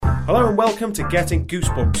Hello and welcome to Getting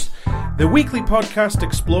Goosebumps, the weekly podcast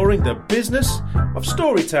exploring the business of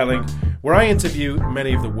storytelling, where I interview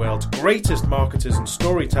many of the world's greatest marketers and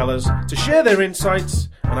storytellers to share their insights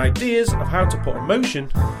and ideas of how to put emotion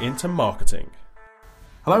into marketing.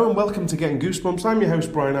 Hello and welcome to Getting Goosebumps. I'm your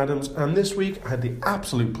host Brian Adams, and this week I had the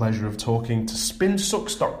absolute pleasure of talking to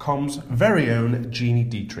SpinSucks.com's very own Jeannie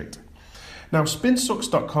Dietrich. Now,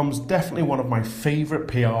 SpinSucks.com is definitely one of my favourite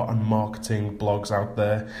PR and marketing blogs out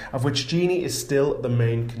there, of which Jeannie is still the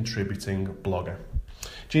main contributing blogger.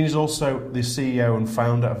 Jeannie is also the CEO and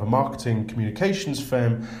founder of a marketing communications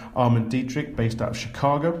firm, Armand Dietrich, based out of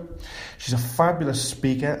Chicago. She's a fabulous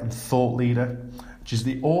speaker and thought leader. She's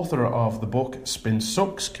the author of the book Spin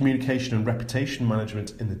Sucks, Communication and Reputation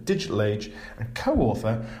Management in the Digital Age, and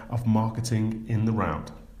co-author of Marketing in the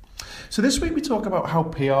Round. So this week we talk about how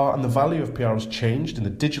PR and the value of PR has changed in the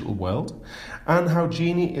digital world, and how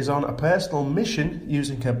Jeannie is on a personal mission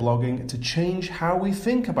using her blogging to change how we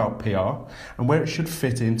think about PR and where it should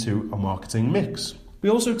fit into a marketing mix. We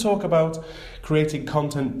also talk about creating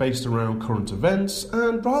content based around current events,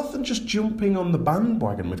 and rather than just jumping on the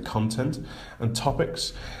bandwagon with content and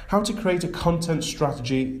topics, how to create a content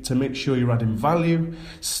strategy to make sure you're adding value,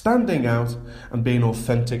 standing out, and being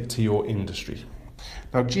authentic to your industry.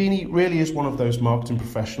 Now, Jeannie really is one of those marketing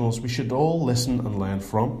professionals we should all listen and learn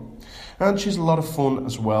from. And she's a lot of fun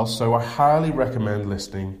as well, so I highly recommend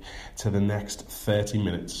listening to the next 30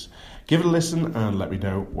 minutes. Give it a listen and let me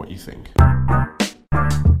know what you think.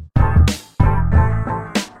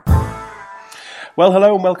 Well,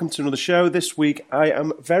 hello and welcome to another show. This week I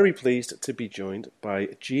am very pleased to be joined by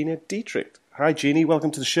Jeannie Dietrich. Hi, Jeannie.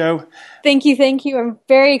 Welcome to the show. Thank you. I'm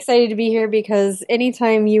very excited to be here because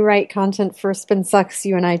anytime you write content for Spin Sucks,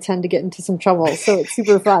 you and I tend to get into some trouble. So it's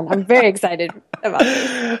super fun. I'm very excited about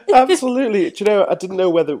this. Absolutely. Do you know, I didn't know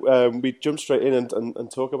whether we'd jump straight in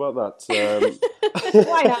and talk about that.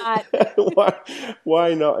 Why not?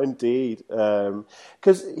 Why not, indeed?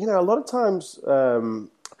 Because, you know, a lot of times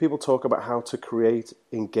people talk about how to create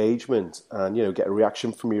engagement and, you know, get a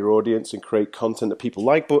reaction from your audience and create content that people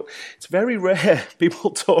like, but it's very rare people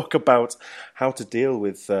talk about how to deal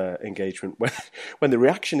with engagement when the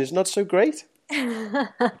reaction is not so great. You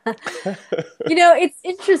know, it's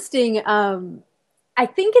interesting. I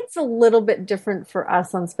think it's a little bit different for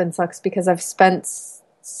us on Spin Sucks because I've spent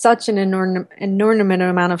such an inordinate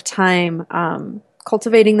amount of time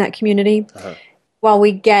cultivating that community. While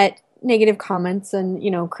we get negative comments and, you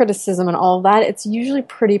know, criticism and all of that, it's usually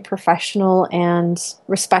pretty professional and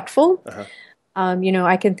respectful. You know,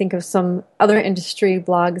 I can think of some other industry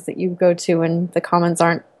blogs that you go to and the comments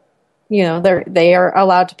aren't, you know, they are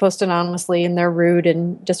allowed to post anonymously and they're rude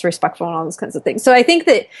and disrespectful and all those kinds of things. So I think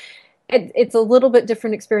that it's a little bit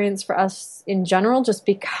different experience for us in general just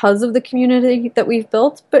because of the community that we've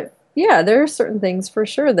built. But yeah, there are certain things for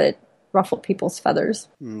sure that ruffle people's feathers.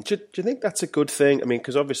 Do you think that's a good thing? I mean,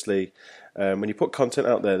 because obviously when you put content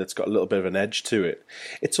out there that's got a little bit of an edge to it,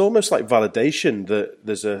 it's almost like validation that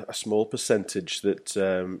there's a small percentage that,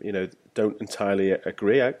 you know, don't entirely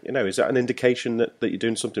agree. You know, is that an indication that you're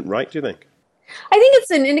doing something right, do you think? I think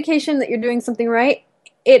it's an indication that you're doing something right.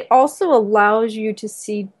 It also allows you to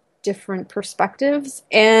see different perspectives.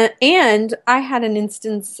 And I had an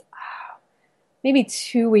instance maybe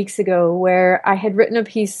 2 weeks ago where I had written a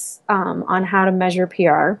piece on how to measure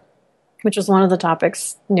PR, which was one of the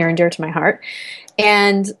topics near and dear to my heart.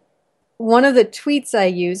 And one of the tweets I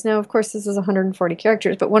used, now of course this is 140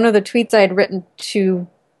 characters, but one of the tweets I had written to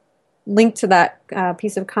link to that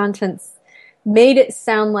piece of content made it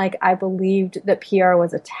sound like I believed that PR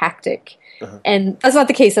was a tactic. And that's not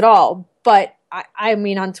the case at all. But I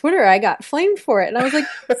mean, on Twitter, I got flamed for it, and I was like,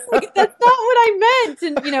 "That's not what I meant."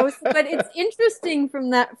 And you know, but it's interesting from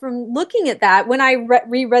looking at that. When I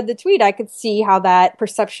reread the tweet, I could see how that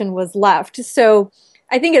perception was left. So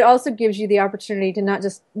I think it also gives you the opportunity to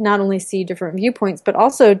not only see different viewpoints, but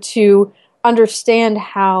also to understand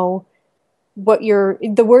how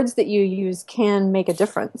the words that you use can make a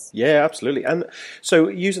difference. Yeah, absolutely. And so,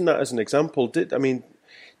 using that as an example,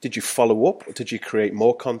 did you follow up? Did you create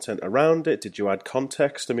more content around it? Did you add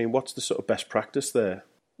context? I mean, what's the sort of best practice there?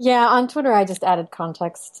 Yeah, on Twitter, I just added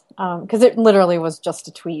context because it literally was just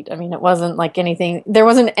a tweet. I mean, it wasn't like anything. There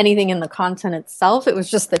wasn't anything in the content itself. It was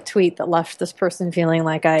just the tweet that left this person feeling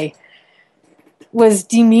like I was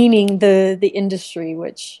demeaning the industry,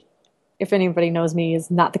 which, if anybody knows me, is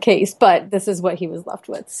not the case. But this is what he was left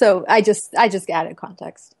with. So I just added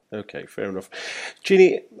context. Okay, fair enough.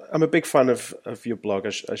 Jeannie, I'm a big fan of your blog,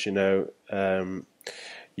 as you know.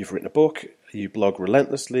 You've written a book, you blog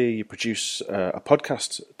relentlessly, you produce a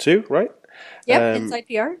podcast too, right? Yep, Inside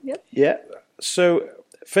PR, yep. Yeah. So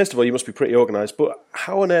first of all, you must be pretty organised, but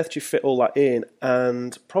how on earth do you fit all that in?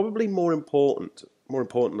 And probably more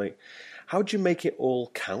importantly, how do you make it all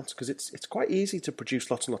count? Because it's quite easy to produce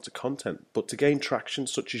lots and lots of content, but to gain traction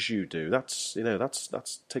such as you do, that's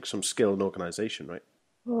takes some skill and organisation, right?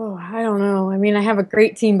 Oh, I don't know. I mean, I have a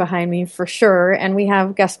great team behind me for sure, and we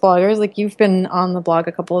have guest bloggers. Like you've been on the blog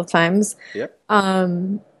a couple of times. Yep.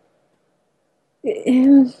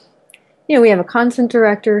 We have a content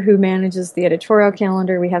director who manages the editorial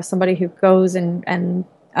calendar. We have somebody who goes and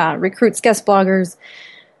recruits guest bloggers.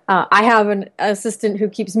 I have an assistant who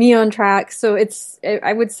keeps me on track. So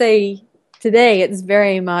I would say today it's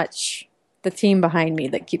very much the team behind me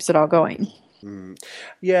that keeps it all going.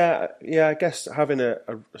 Yeah. I guess having a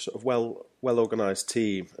sort of well organized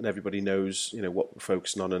team and everybody knows what we're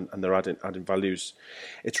focusing on and they're adding values.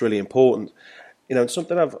 It's really important. And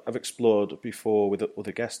something I've explored before with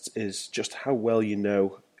other guests is just how well you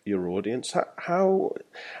know your audience.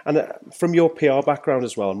 And from your PR background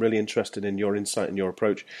as well, I'm really interested in your insight and your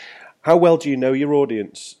approach. How well do you know your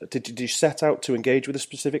audience? Did you set out to engage with a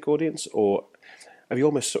specific audience, or have you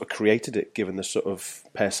almost sort of created it given the sort of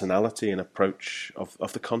personality and approach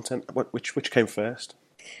of the content? Which came first?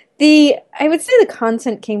 I would say the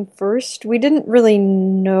content came first. We didn't really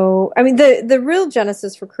know. I mean, the real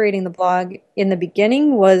genesis for creating the blog in the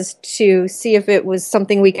beginning was to see if it was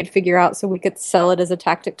something we could figure out so we could sell it as a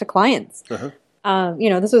tactic to clients. Uh-huh.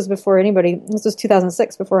 This was before this was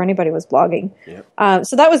 2006, before anybody was blogging. Yeah.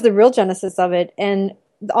 So that was the real genesis of it. And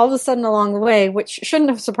all of a sudden along the way, which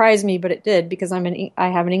shouldn't have surprised me, but it did because I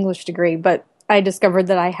have an English degree, but I discovered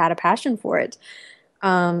that I had a passion for it.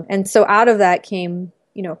 And so out of that came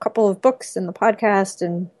a couple of books and the podcast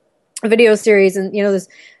and a video series. And,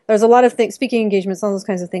 there's a lot of things, speaking engagements, all those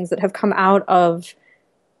kinds of things that have come out of,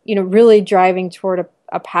 really driving toward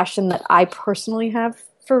a passion that I personally have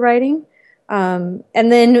for writing. And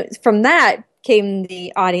then from that came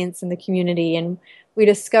the audience and the community. And we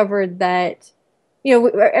discovered that,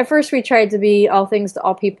 at first we tried to be all things to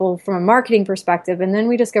all people from a marketing perspective. And then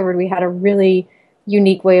we discovered we had a really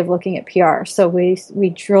unique way of looking at PR. So we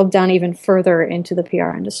drilled down even further into the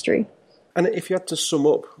PR industry. And if you had to sum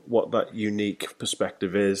up what that unique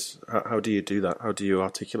perspective is, how do you do that? How do you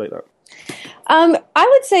articulate that? I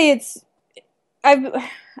would say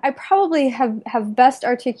I probably have best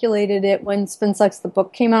articulated it when Spin Sucks the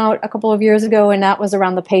book came out a couple of years ago, and that was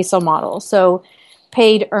around the peso model. So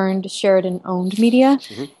paid, earned, shared, and owned media,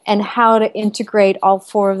 and how to integrate all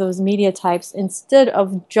four of those media types instead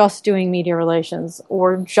of just doing media relations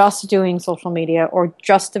or just doing social media or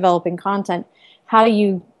just developing content. How do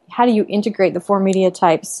you integrate the four media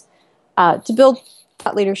types to build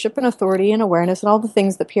that leadership and authority and awareness and all the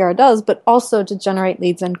things that PR does, but also to generate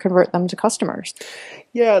leads and convert them to customers?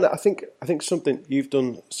 Yeah, and I think something you've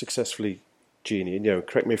done successfully, Jeannie, and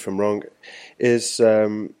correct me if I'm wrong, is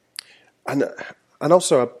and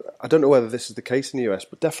also, I don't know whether this is the case in the US,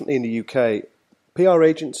 but definitely in the UK, PR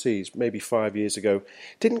agencies, maybe 5 years ago,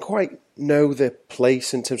 didn't quite know their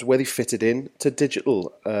place in terms of where they fitted in to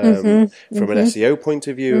digital from an SEO point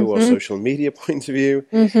of view or social media point of view.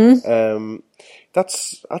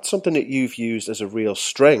 That's something that you've used as a real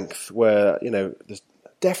strength where, there's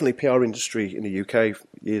definitely PR industry in the UK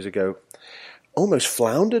years ago almost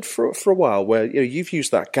floundered for a while where, you've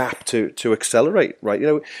used that gap to accelerate,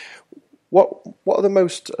 right? What are the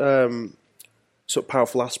most sort of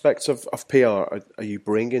powerful aspects of PR are you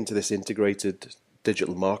bringing to this integrated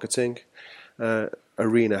digital marketing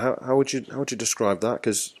arena? How would you describe that?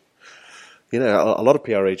 Because a lot of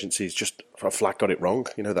PR agencies just flat got it wrong.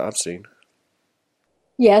 That I've seen.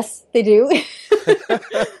 Yes, they do.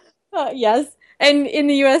 Yes, and in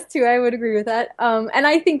the U.S. too, I would agree with that. And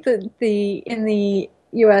I think that in the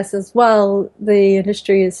U.S. as well, the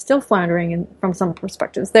industry is still floundering from some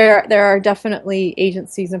perspectives. There are definitely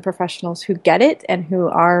agencies and professionals who get it and who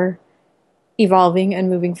are evolving and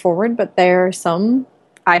moving forward, but there are some,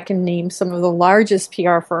 I can name some of the largest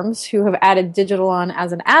PR firms who have added digital on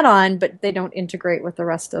as an add-on, but they don't integrate with the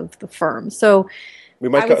rest of the firm. So we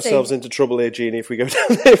might get ourselves into trouble here, Jeannie, if we go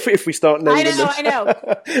down there, if we start naming them. I know.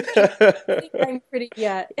 I think I'm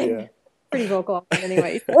pretty vocal on it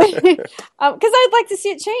anyway. Because I'd like to see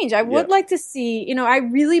it change. I would like to see, I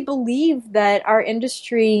really believe that our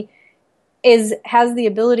industry has the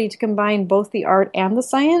ability to combine both the art and the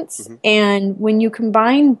science. And when you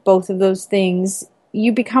combine both of those things,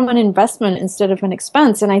 you become an investment instead of an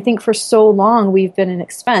expense. And I think for so long we've been an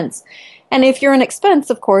expense. And if you're an expense,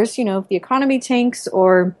 of course, if the economy tanks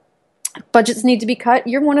or budgets need to be cut,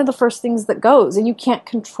 you're one of the first things that goes, and you can't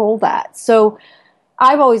control that. So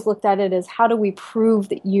I've always looked at it as how do we prove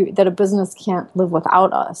that a business can't live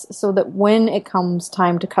without us, so that when it comes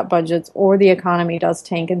time to cut budgets or the economy does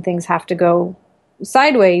tank and things have to go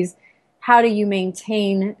sideways, how do you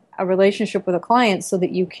maintain a relationship with a client so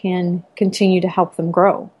that you can continue to help them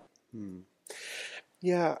grow?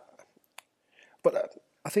 Yeah, but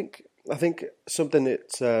I think something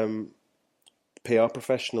that PR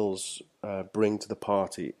professionals bring to the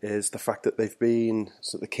party is the fact that they've been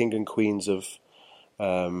sort of the king and queens of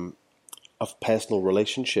personal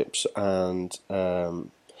relationships and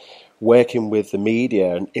working with the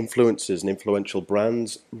media and influencers and influential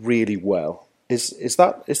brands really well. Is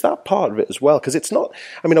that part of it as well? Because it's not.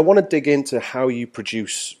 I mean, I want to dig into how you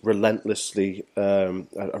produce relentlessly a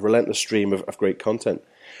relentless stream of great content,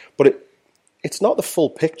 but it's not the full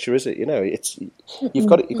picture, is it? You know, you've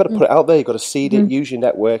got to put it out there. You've got to seed it, use your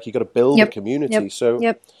network. You've got to build a community. So,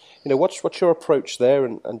 you know, what's your approach there,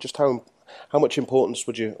 and just how much importance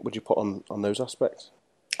would you put on those aspects?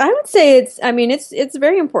 I would say it's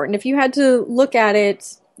very important. If you had to look at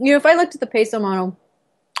it, you know, if I looked at the peso model,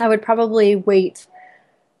 I would probably weight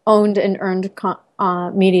owned and earned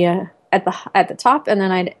media at the top, and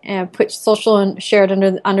then I'd put social and shared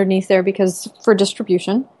underneath there because for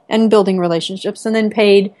distribution and building relationships, and then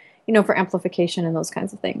paid, you know, for amplification and those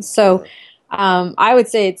kinds of things. So I would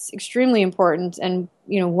say it's extremely important, and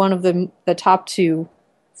you know, one of the top two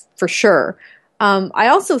for sure. I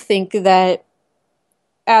also think that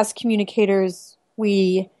as communicators,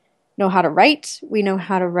 we know how to write. We know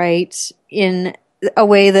how to write in a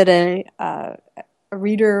way that a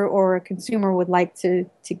reader or a consumer would like to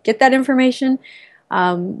get that information.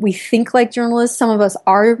 We think like journalists. Some of us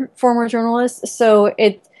are former journalists, so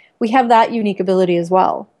we have that unique ability as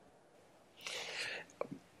well.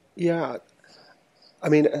 Yeah, I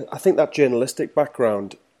mean, I think that journalistic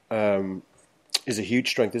background is a huge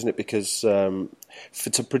strength, isn't it? Because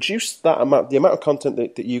to produce the amount of content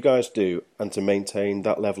that you guys do, and to maintain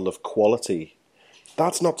that level of quality,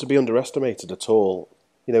 that's not to be underestimated at all.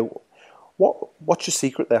 You know, what's your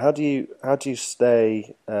secret there? How do you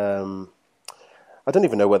stay? I don't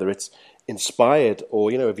even know whether it's inspired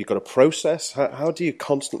or, you know, have you got a process? How do you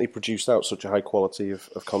constantly produce out such a high quality of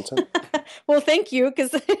content? Well, thank you,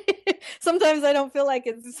 because sometimes I don't feel like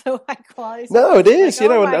it's so high quality. No, it is, like,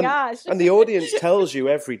 you know, gosh. And the audience tells you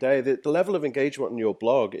every day that the level of engagement on your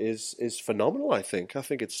blog is phenomenal. I think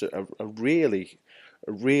it's a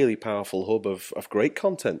really powerful hub of great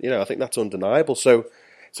content. You know, I think that's undeniable. So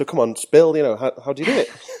come on, Spill, you know, how do you do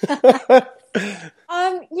it?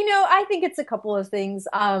 You know, I think it's a couple of things.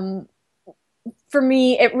 For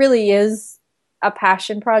me, it really is a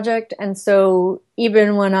passion project. And so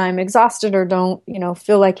even when I'm exhausted or don't, you know,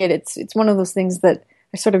 feel like it's one of those things that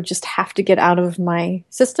I sort of just have to get out of my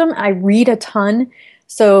system. I read a ton.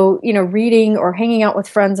 So, you know, reading or hanging out with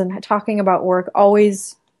friends and talking about work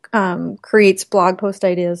always creates blog post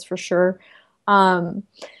ideas for sure.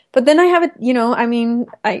 But then I have it, you know, I mean,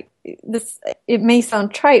 it may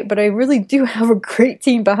sound trite, but I really do have a great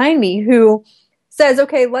team behind me who says,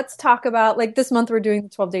 okay, let's talk about, like, this month we're doing the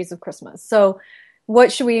 12 days of Christmas. So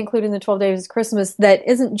what should we include in the 12 days of Christmas that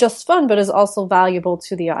isn't just fun, but is also valuable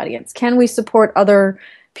to the audience? Can we support other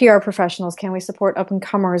PR professionals? Can we support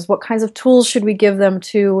up-and-comers? What kinds of tools should we give them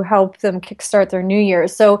to help them kickstart their new year?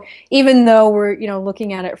 So even though we're, you know,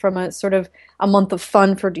 looking at it from a sort of a month of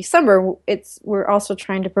fun for December, we're also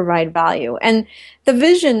trying to provide value. And the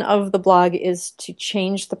vision of the blog is to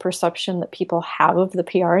change the perception that people have of the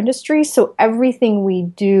PR industry. So everything we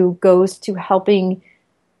do goes to helping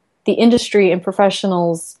the industry and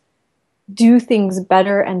professionals do things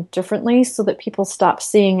better and differently so that people stop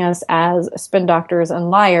seeing us as spin doctors and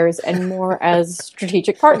liars and more as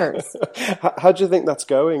strategic partners. How do you think that's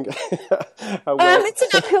going? It's an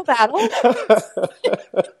uphill battle.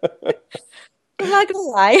 I'm not going to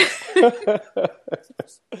lie.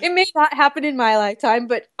 It may not happen in my lifetime,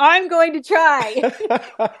 but I'm going to try.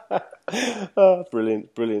 Oh,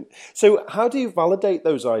 brilliant. So how do you validate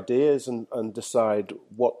those ideas and decide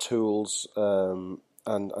what tools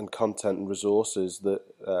and content and resources that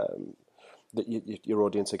your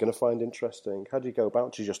audience are going to find interesting? How do you go about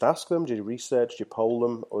it? Do you just ask them? Do you research? Do you poll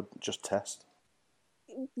them? Or just test?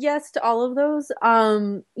 Yes to all of those.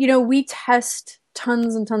 You know, we test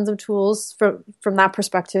tons and tons of tools from that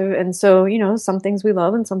perspective. And so, you know, some things we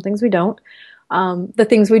love and some things we don't. The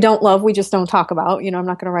things we don't love, we just don't talk about. You know, I'm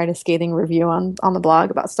not going to write a scathing review on the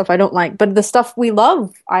blog about stuff I don't like. But the stuff we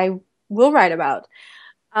love, I will write about.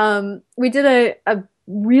 We did a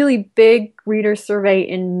really big reader survey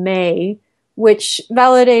in May, which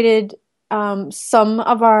validated some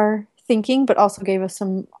of our thinking, but also gave us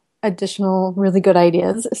some additional really good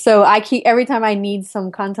ideas. So I keep every time I need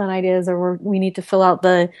some content ideas or we need to fill out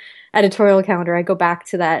the editorial calendar, I go back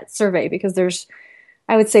to that survey because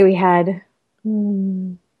I would say we had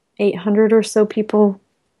 800 or so people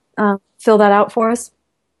fill that out for us.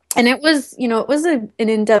 And it was, it was an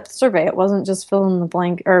in-depth survey. It wasn't just fill in the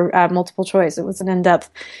blank or multiple choice. It was an in-depth,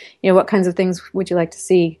 what kinds of things would you like to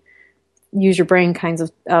see? Use your brain kinds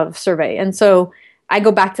of survey. And so I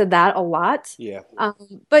go back to that a lot. Yeah.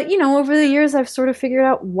 But, over the years, I've sort of figured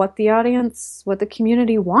out what the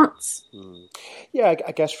community wants. Yeah,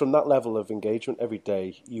 I guess from that level of engagement every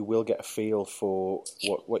day, you will get a feel for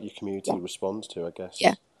what your community responds to, I guess.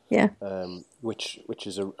 Yeah. Yeah. Which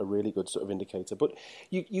is a really good sort of indicator. But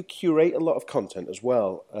you curate a lot of content as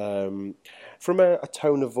well. From a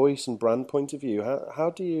tone of voice and brand point of view, how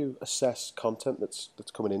do you assess content that's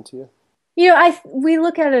coming into you? We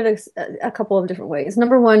look at it a couple of different ways.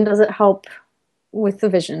 Number one, does it help with the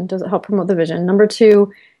vision? Does it help promote the vision? Number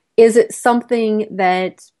two, is it something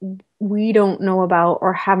that we don't know about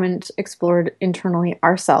or haven't explored internally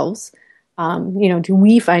ourselves? Do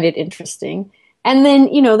we find it interesting? And then,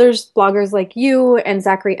 there's bloggers like you and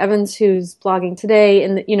Zachary Evans who's blogging today.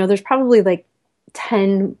 And, there's probably like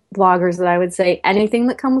 10 bloggers that I would say anything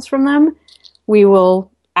that comes from them, we will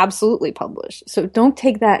absolutely publish. So don't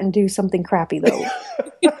take that and do something crappy, though.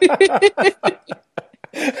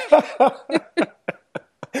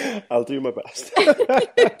 I'll do my best.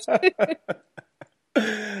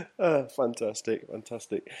 Fantastic.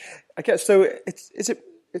 I guess so.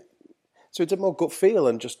 So it's a more gut feel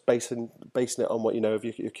and just basing it on what you know of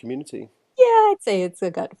your community. Yeah, I'd say it's a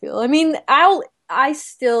gut feel. I mean, I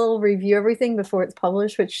still review everything before it's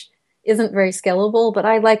published, which isn't very scalable, but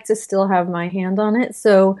I like to still have my hand on it.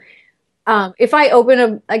 So if I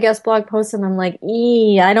open a guest blog post and I'm like,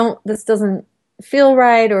 this doesn't feel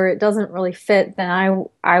right or it doesn't really fit, then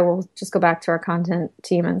I will just go back to our content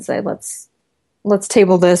team and say, let's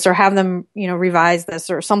table this or have them, revise this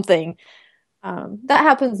or something. That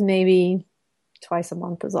happens maybe twice a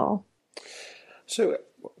month is all. So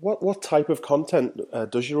what type of content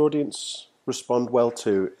does your audience respond well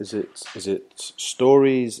to? Is it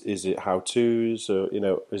stories? Is it how-tos? Or,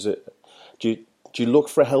 do you look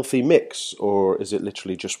for a healthy mix, or is it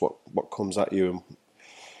literally just what comes at you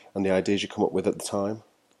and the ideas you come up with at the time?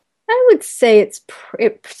 I would say it's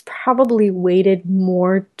probably weighted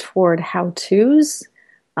more toward how-tos.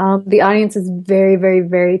 The audience is very, very,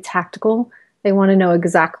 very tactical. They want to know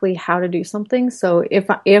exactly how to do something. So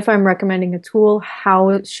if I'm recommending a tool,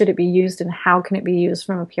 how should it be used and how can it be used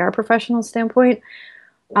from a PR professional standpoint?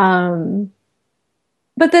 But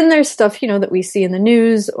then there's stuff, that we see in the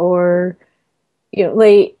news or,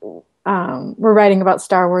 we're writing about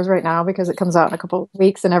Star Wars right now because it comes out in a couple of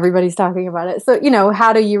weeks and everybody's talking about it. So,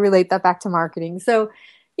 how do you relate that back to marketing? So,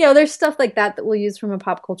 there's stuff like that we'll use from a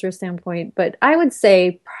pop culture standpoint. But I would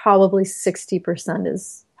say probably 60%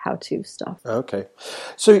 is how-to stuff. Okay,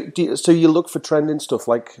 so you look for trending stuff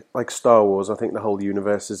like Star Wars. I think the whole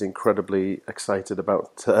universe is incredibly excited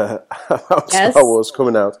about Star Wars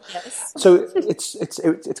coming out. Yes. So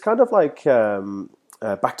it's kind of like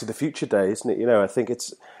Back to the Future Day, isn't it? I think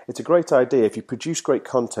it's a great idea. If you produce great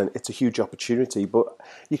content, it's a huge opportunity. But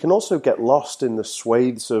you can also get lost in the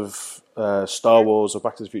swathes of Star Wars or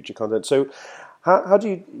Back to the Future content. So how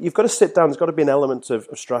do you've got to sit down, there's got to be an element of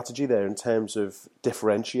strategy there in terms of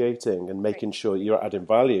differentiating and making sure you're adding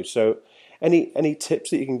value. So any tips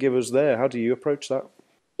that you can give us there? How do you approach that?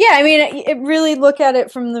 Yeah, I mean, it really look at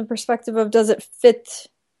it from the perspective of, does it fit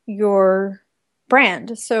your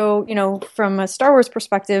brand? So, from a Star Wars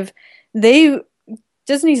perspective,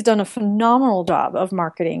 Disney's done a phenomenal job of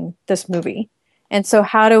marketing this movie. And so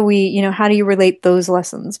how do you relate those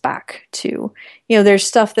lessons back to, there's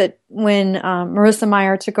stuff that when Marissa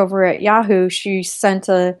Mayer took over at Yahoo, she sent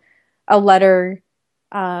a letter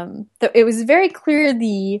that it was very clear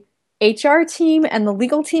the HR team and the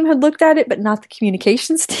legal team had looked at it, but not the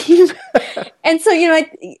communications team. And so,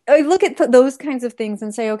 I look at those kinds of things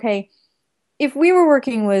and say, okay, if we were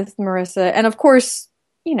working with Marissa, and of course,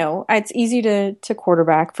 it's easy to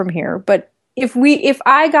quarterback from here, but if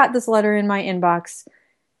I got this letter in my inbox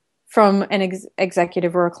from an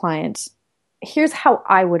executive or a client, here's how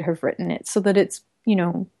I would have written it so that it's,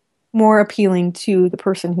 more appealing to the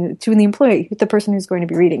employee, the person who's going to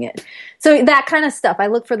be reading it. So that kind of stuff, I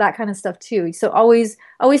look for that kind of stuff too. So always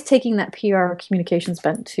taking that PR communications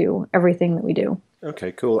bent to everything that we do.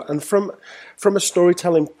 Okay, cool. And from a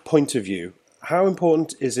storytelling point of view, how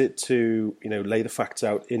important is it to, lay the facts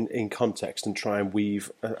out in context and try and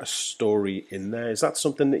weave a story in there? Is that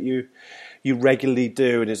something that you regularly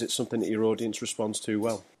do, and is it something that your audience responds to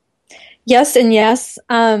well? Yes and yes.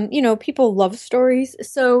 People love stories.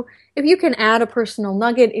 So if you can add a personal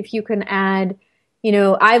nugget, if you can add,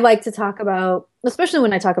 I like to talk about, especially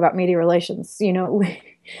when I talk about media relations,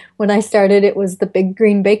 when I started, it was the Big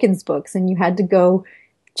Green Bacon's books, and you had to go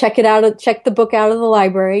check it out, check the book out of the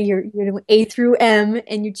library. You're A through M,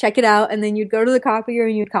 and you check it out, and then you'd go to the copier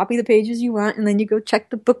and you'd copy the pages you want, and then you go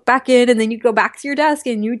check the book back in, and then you'd go back to your desk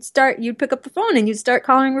and you'd pick up the phone and you'd start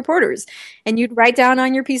calling reporters, and you'd write down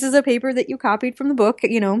on your pieces of paper that you copied from the book,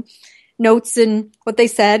 notes and what they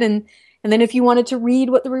said, and then if you wanted to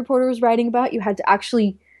read what the reporter was writing about, you had to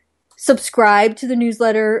actually subscribe to the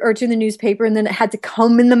newsletter or to the newspaper, and then it had to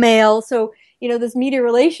come in the mail. So, this media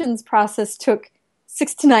relations process took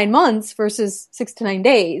 6 to 9 months versus 6 to 9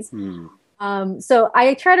 days. So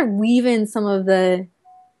I try to weave in some of that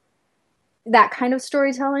kind of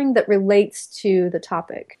storytelling that relates to the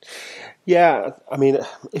topic. Yeah, I mean,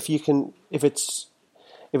 if it's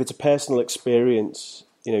a personal experience,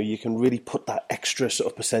 you can really put that extra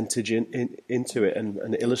sort of percentage into it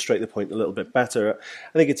and illustrate the point a little bit better.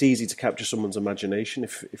 I think it's easy to capture someone's imagination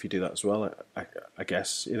if you do that as well, I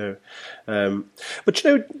guess, But,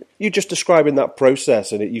 you're just describing that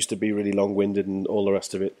process, and it used to be really long-winded and all the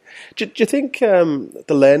rest of it. Do you think the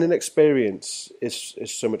learning experience is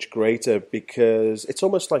so much greater because it's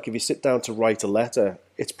almost like if you sit down to write a letter,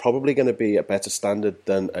 it's probably going to be a better standard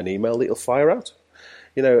than an email that you'll fire out?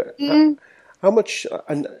 How much,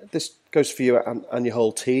 and this goes for you and your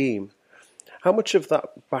whole team, how much of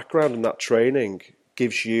that background and that training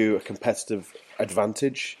gives you a competitive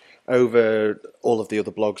advantage over all of the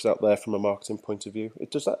other blogs out there from a marketing point of view?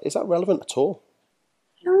 Is that relevant at all?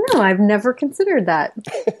 I don't know. I've never considered that.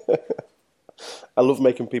 I love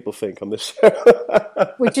making people think on this show.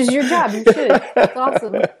 Which is your job. You should. That's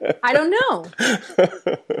awesome. I don't know.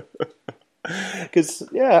 Because,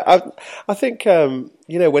 I think,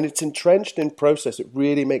 when it's entrenched in process, it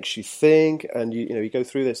really makes you think, and you go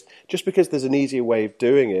through this. Just because there's an easier way of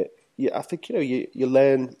doing it, I think, you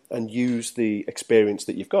learn and use the experience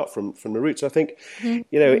that you've got from the roots. I think,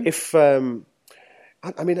 if,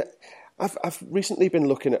 I've recently been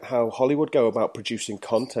looking at how Hollywood go about producing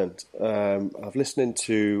content. I've listened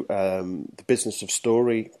to the Business of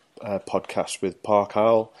Story podcast with Park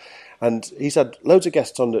Howell. And he's had loads of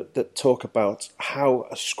guests on that talk about how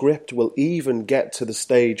a script will even get to the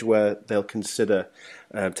stage where they'll consider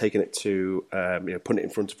taking it to, putting it in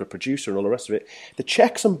front of a producer and all the rest of it. The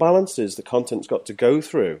checks and balances the content's got to go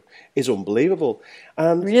through is unbelievable.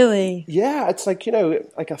 And really? Yeah, it's like,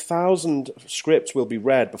 like 1,000 scripts will be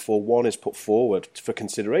read before one is put forward for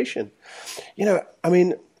consideration.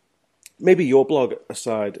 Maybe your blog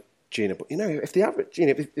aside, Gina, but if the average,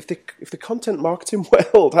 if the content marketing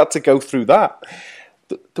world had to go through that,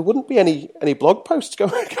 there wouldn't be any blog posts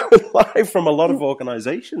going live from a lot of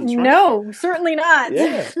organizations, right? No, certainly not.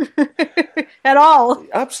 Yeah. At all.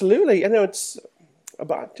 Absolutely. It's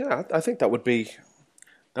about, I think that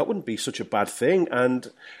wouldn't be such a bad thing. And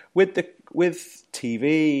with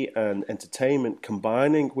TV and entertainment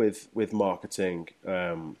combining with marketing,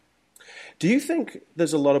 do you think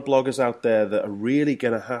there's a lot of bloggers out there that are really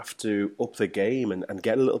going to have to up the game and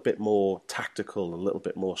get a little bit more tactical, a little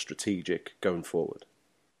bit more strategic going forward?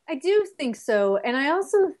 I do think so. And I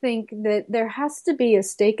also think that there has to be a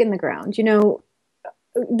stake in the ground.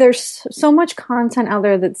 There's so much content out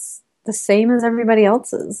there that's the same as everybody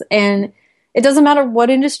else's. And it doesn't matter what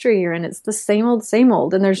industry you're in. It's the same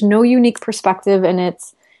old. And there's no unique perspective. And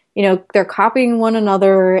it's, they're copying one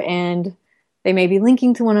another, and they may be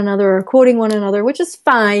linking to one another or quoting one another, which is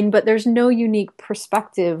fine, but there's no unique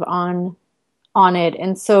perspective on it.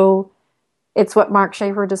 And so it's what Mark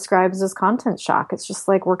Schaefer describes as content shock. It's just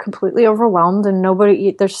like we're completely overwhelmed, and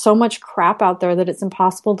there's so much crap out there that it's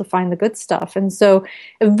impossible to find the good stuff. And so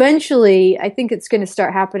eventually, I think it's going to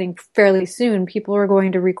start happening fairly soon. People are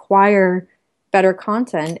going to require better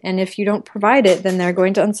content. And if you don't provide it, then they're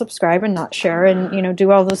going to unsubscribe and not share and,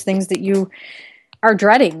 do all those things that you are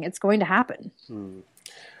dreading. It's going to happen.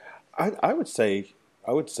 I would say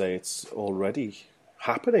it's already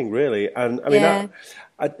happening, really. And I mean,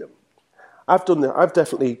 I've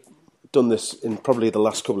definitely done this in probably the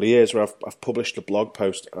last couple of years, where I've published a blog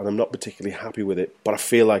post and I'm not particularly happy with it, but I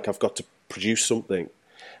feel like I've got to produce something.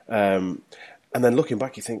 And then looking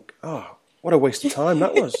back, you think, oh, what a waste of time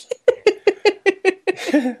that was.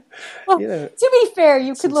 Well, to be fair,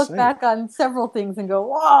 you could look back on several things and go,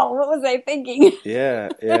 "Wow, what was I thinking?" Yeah.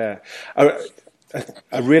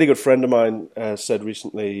 A really good friend of mine said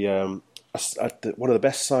recently, one of the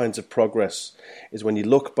best signs of progress is when you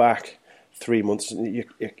look back 3 months and you're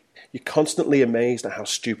constantly amazed at how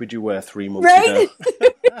stupid you were 3 months ago.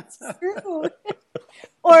 That's true.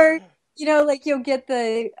 Or, like you'll get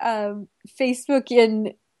the Facebook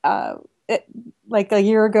in like a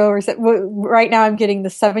year ago or so. Right now I'm getting the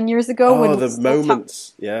 7 years ago Oh, the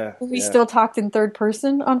moments. When we still talked in third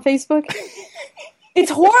person on Facebook.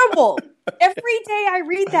 It's horrible. Every day I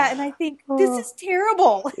read that and I think, this is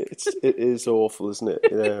terrible. It is awful, isn't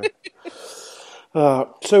it?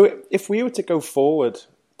 So if we were to go forward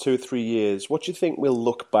 2 or 3 years, what do you think we'll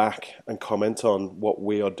look back and comment on what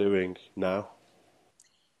we are doing now?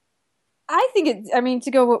 I think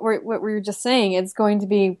to go what we were just saying, it's going to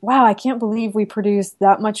be, wow, I can't believe we produced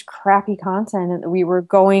that much crappy content and we were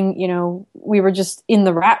going, we were just in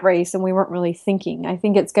the rat race and we weren't really thinking. I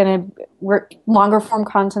think longer form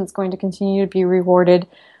content's going to continue to be rewarded.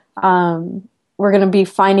 We're going to be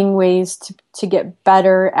finding ways to get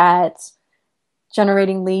better at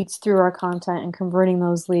generating leads through our content and converting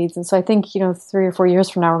those leads. And so I think, 3 or 4 years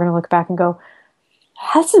from now, we're going to look back and go,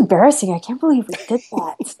 that's embarrassing. I can't believe we did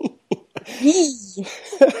that.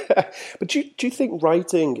 But do you think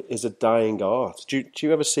writing is a dying art? Do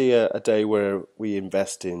you ever see a day where we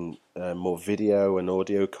invest in more video and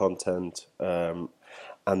audio content, and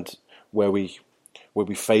where we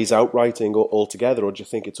phase out writing altogether, or do you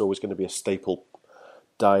think it's always going to be a staple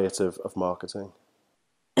diet of marketing?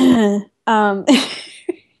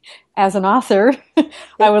 As an author,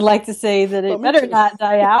 I would like to say that it better not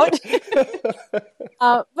die out.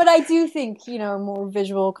 But I do think, more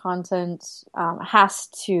visual content has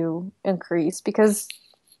to increase because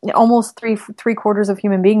almost three quarters of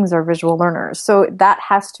human beings are visual learners. So that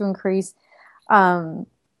has to increase. The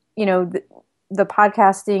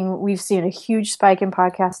podcasting, we've seen a huge spike in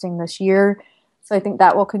podcasting this year. So I think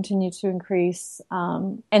that will continue to increase.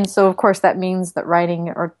 And so, of course, that means that writing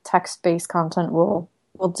or text-based content will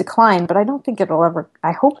decline, but I don't think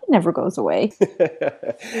I hope it never goes away.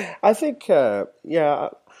 I think, I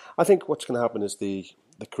think what's going to happen is the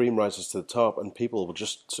cream rises to the top and people will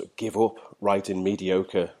just sort of give up writing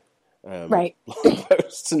mediocre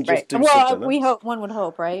posts and just do something else. One would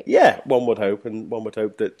hope, right? Yeah, one would hope, and one would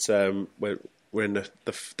hope that we're in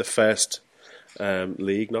the first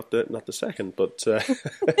league, not the second, but...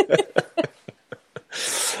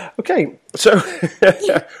 Okay, so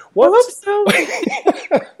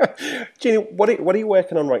Jeannie, what are you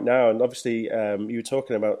working on right now? And obviously, you were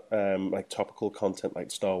talking about like topical content,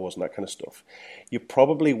 like Star Wars and that kind of stuff. You're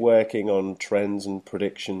probably working on trends and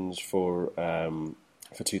predictions for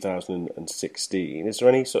 2016. Is there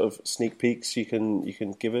any sort of sneak peeks you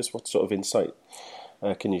can give us? What sort of insight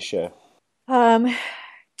can you share?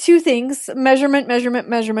 Two things: measurement.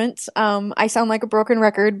 I sound like a broken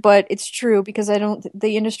record, but it's true because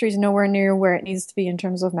the industry is nowhere near where it needs to be in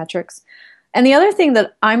terms of metrics. And the other thing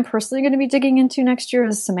that I'm personally going to be digging into next year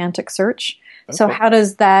is semantic search. Okay. So how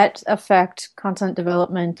does that affect content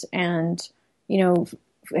development and,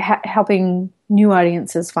 helping new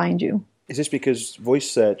audiences find you? Is this because voice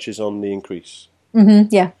search is on the increase? Mm-hmm,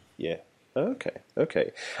 yeah. Yeah.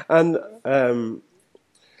 Okay. And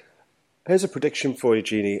here's a prediction for you,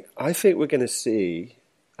 Jeannie. I think we're going to see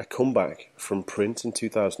a comeback from print in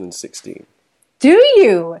 2016. Do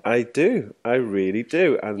you? I do. I really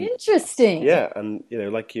do. And interesting. Yeah, and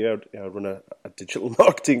like you, I run a digital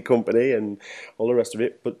marketing company and all the rest of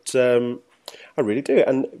it. But I really do.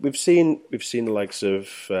 And we've seen the likes of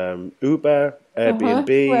Uber,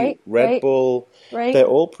 Airbnb, Red Bull. Right. They're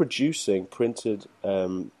all producing printed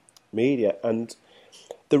media, and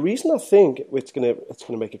the reason I think it's gonna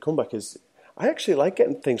make a comeback is I actually like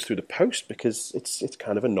getting things through the post because it's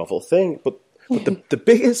kind of a novel thing. But the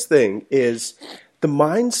biggest thing is the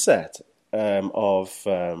mindset of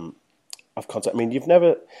content. I mean, you've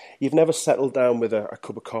never settled down with a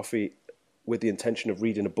cup of coffee with the intention of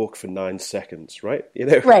reading a book for 9 seconds, right?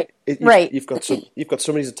 Right. You've got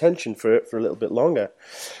somebody's attention for a little bit longer.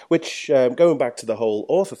 Which going back to the whole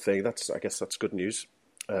author thing, I guess that's good news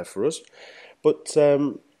for us. But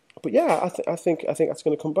yeah, I think that's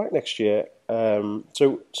going to come back next year.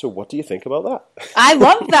 So what do you think about that? I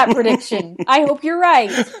love that prediction. I hope you're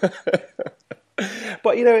right.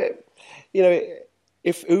 But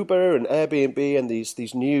if Uber and Airbnb and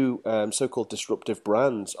these new so-called disruptive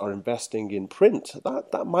brands are investing in print,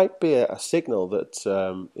 that might be a signal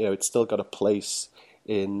that it's still got a place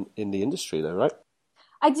in the industry, though, right?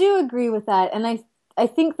 I do agree with that, and I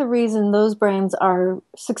think the reason those brands are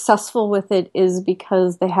successful with it is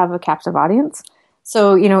because they have a captive audience.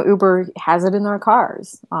 So, Uber has it in their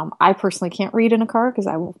cars. I personally can't read in a car because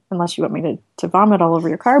unless you want me to vomit all over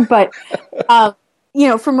your car. But,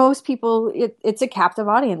 for most people, it's a captive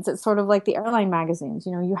audience. It's sort of like the airline magazines.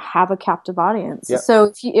 You have a captive audience. Yep.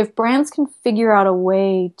 So if brands can figure out a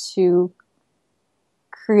way to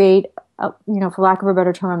create for lack of a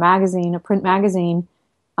better term, a print magazine,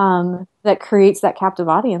 that creates that captive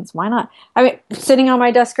audience. Why not? I mean, sitting on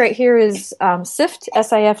my desk right here is SIFT,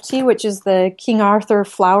 SIFT, which is the King Arthur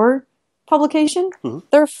flour publication.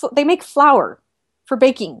 Mm-hmm. They make flour for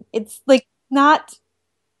baking. It's like not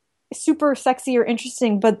super sexy or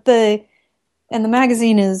interesting, but the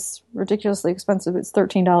magazine is ridiculously expensive. It's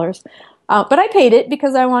 $13. But I paid it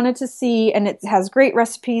because I wanted to see, and it has great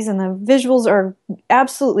recipes, and the visuals are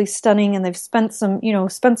absolutely stunning, and they've spent some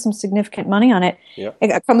significant money on it. Yeah.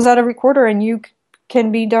 It comes out every quarter, and you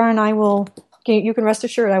can be darn, you can rest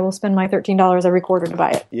assured I will spend my $13 every quarter to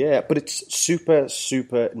buy it. Yeah, but it's super,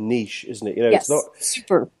 super niche, isn't it? Yes, it's not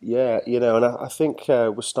super. Yeah, and I think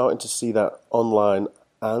we're starting to see that online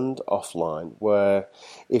and offline, where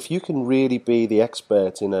if you can really be the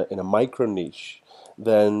expert in a micro niche,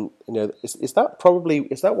 then is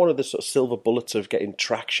that one of the sort of silver bullets of getting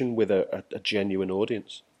traction with a genuine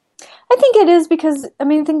audience? I think it is, because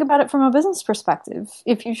think about it from a business perspective.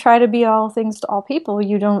 If you try to be all things to all people,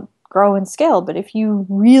 you don't grow and scale. But if you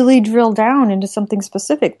really drill down into something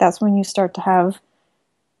specific, that's when you start to have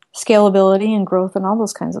scalability and growth and all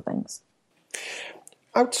those kinds of things.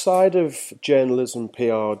 Outside of journalism,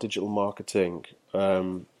 PR, digital marketing,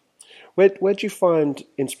 where do you find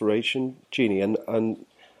inspiration, Jeannie? And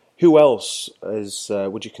who else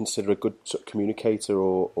would you consider a good sort of communicator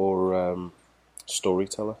or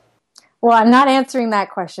storyteller? Well, I'm not answering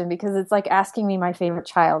that question because it's like asking me my favorite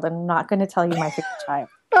child. I'm not going to tell you my favorite child.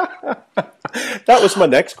 That was my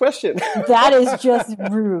next question. That is just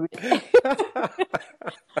rude.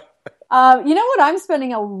 What I'm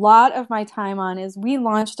spending a lot of my time on is we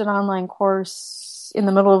launched an online course in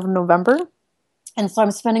the middle of November. And so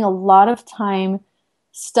I'm spending a lot of time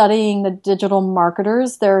studying the digital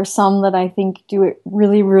marketers. There are some that I think do it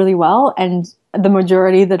really, really well, and the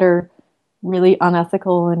majority that are really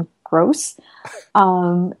unethical and gross.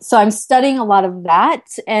 So I'm studying a lot of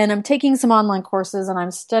that, and I'm taking some online courses, and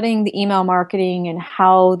I'm studying the email marketing and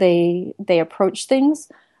how they approach things,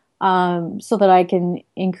 so that I can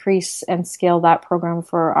increase and scale that program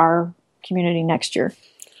for our community next year.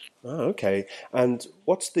 Oh, okay. And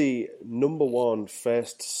what's the number one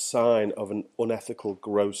first sign of an unethical,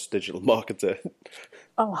 gross digital marketer?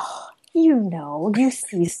 Oh, you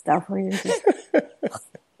see stuff where you're just...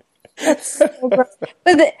 That's so gross.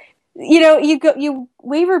 But you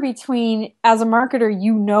waver between, as a marketer,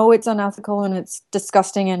 it's unethical and it's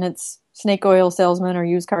disgusting and it's snake oil salesman or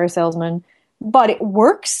used car salesman, but it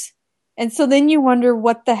works. And so then you wonder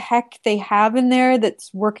what the heck they have in there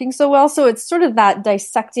that's working so well. So it's sort of that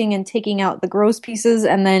dissecting and taking out the gross pieces,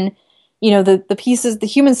 and then, the pieces, the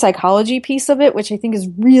human psychology piece of it, which I think is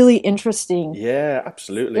really interesting. Yeah,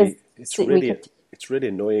 absolutely. It's really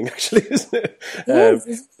annoying, actually, isn't it?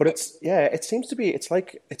 But it seems to be. It's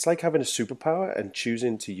like having a superpower and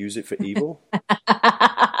choosing to use it for evil.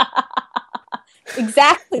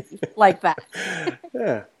 Exactly like that.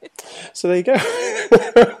 Yeah. So there you go.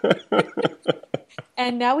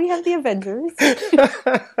 And now we have the Avengers.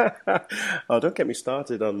 Oh, don't get me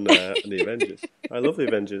started on the Avengers. I love the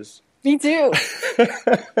Avengers. Me too.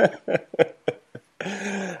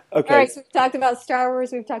 Okay. All right, so we've talked about Star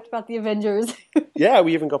Wars. We've talked about the Avengers. Yeah,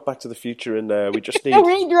 we even got Back to the Future, and we just need...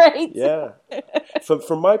 Right. Yeah.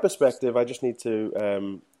 From my perspective, I just need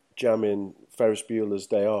to jam in Ferris Bueller's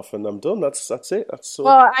Day Off, and I'm done. That's it.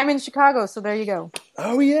 Well, I'm in Chicago, so there you go.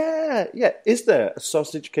 Oh, yeah. Yeah. Is there a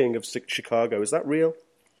Sausage King of Chicago? Is that real?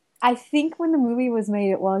 I think when the movie was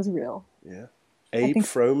made, it was real. Yeah. Abe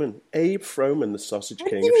Froman, the Sausage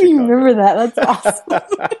King of Chicago. Chicago. I remember that. That's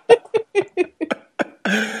awesome.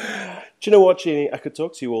 Do you know what, Jeannie? I could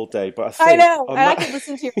talk to you all day, but I know, and I could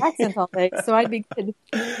listen to your accent all day, so I'd be good.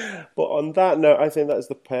 But on that note, I think that is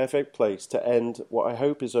the perfect place to end what I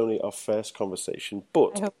hope is only our first conversation.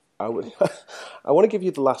 But I want to give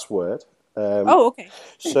you the last word. Okay.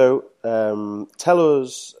 So tell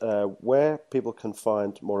us where people can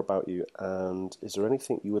find more about you, and is there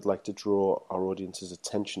anything you would like to draw our audience's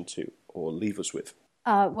attention to or leave us with?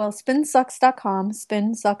 Well, spinsucks.com.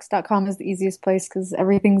 Spinsucks.com is the easiest place because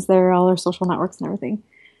everything's there, all our social networks and everything.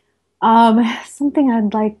 Something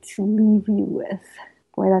I'd like to leave you with.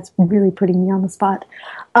 Boy, that's really putting me on the spot.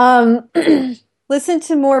 Listen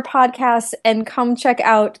to more podcasts and come check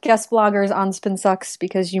out guest bloggers on SpinSucks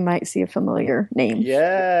because you might see a familiar name.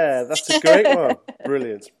 Yeah, that's a great one.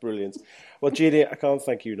 Brilliant. Well, Jeannie, I can't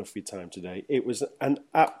thank you enough for your time today. It was an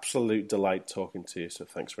absolute delight talking to you, so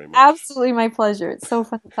thanks very much. Absolutely my pleasure. It's so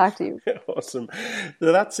fun to talk to you. Awesome.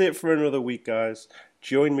 So that's it for another week, guys.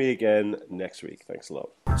 Join me again next week. Thanks a lot.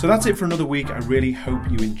 So that's it for another week. I really hope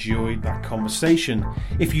you enjoyed that conversation.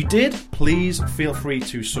 If you did, please feel free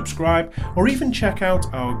to subscribe or even check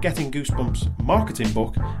out our Getting Goosebumps marketing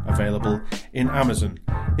book available in Amazon.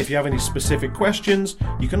 If you have any specific questions,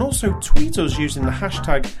 you can also tweet us using the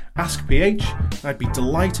hashtag AskPH. I'd be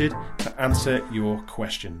delighted to answer your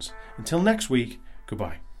questions. Until next week,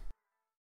 goodbye.